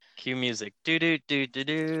Cue music. Do do do do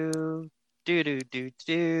do. Do do do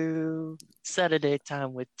do. Saturday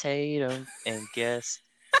time with Tatum and guest.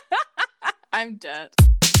 I'm dead.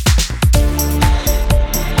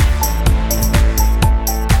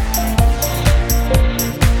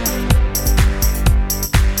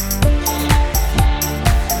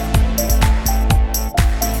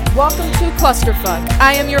 Welcome to Clusterfuck.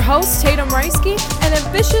 I am your host, Tatum Reisky, an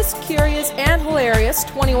ambitious, curious, and hilarious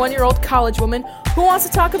 21-year-old college woman who wants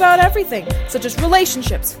to talk about everything, such as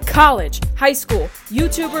relationships, college, high school,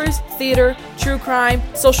 YouTubers, theater, true crime,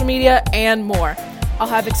 social media, and more. I'll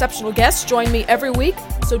have exceptional guests join me every week,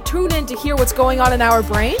 so tune in to hear what's going on in our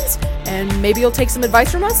brains, and maybe you'll take some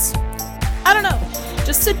advice from us? I don't know.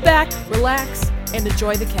 Just sit back, relax, and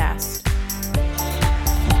enjoy the cast.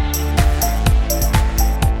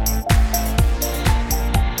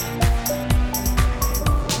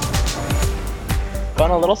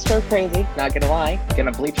 Going a little stir crazy, not gonna lie.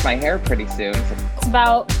 Gonna bleach my hair pretty soon. It's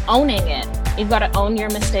about owning it. You've got to own your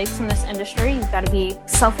mistakes in this industry. You've got to be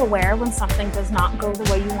self-aware when something does not go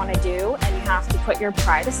the way you want to do, and you have to put your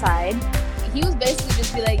pride aside. He was basically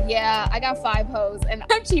just be like, yeah, I got 5 hoes, and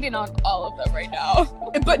I'm cheating on all of them right now.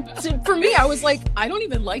 But for me, I was like, I don't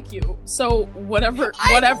even like you, so whatever.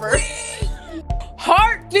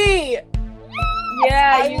 Heartbeat!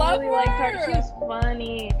 Yeah, I love really liked her. She was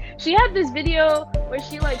funny. She had this video where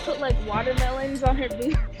she put watermelons on her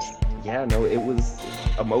boobs. Yeah, no, it was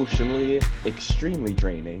emotionally extremely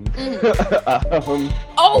draining.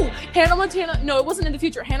 Oh, Hannah Montana. No, it wasn't in the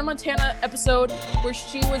future. Hannah Montana episode where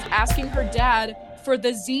she was asking her dad for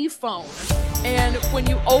the Z phone. And when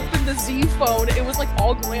you opened the Z phone, it was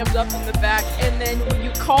all glammed up in the back. And then when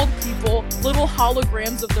you called people, little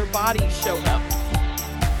holograms of their bodies showed up.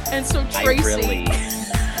 And so Tracy...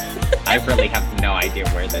 I really have no idea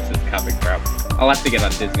where this is coming from. I'll have to get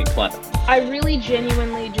on Disney Plus. I really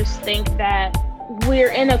genuinely just think that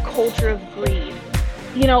we're in a culture of greed.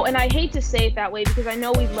 And I hate to say it that way because I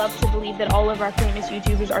know we love to believe that all of our famous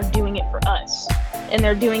YouTubers are doing it for us and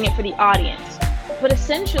they're doing it for the audience. But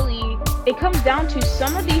essentially, it comes down to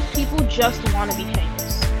some of these people just want to be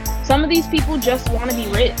famous. Some of these people just want to be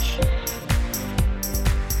rich.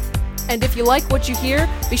 And if you like what you hear,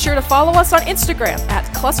 be sure to follow us on Instagram at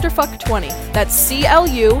Clusterfuck20. That's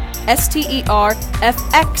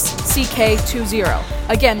CLUSTERFXCK20.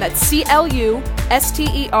 Again, that's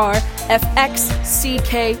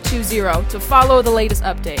CLUSTERFXCK20 to follow the latest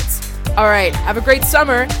updates. All right, have a great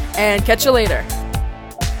summer, and catch you later.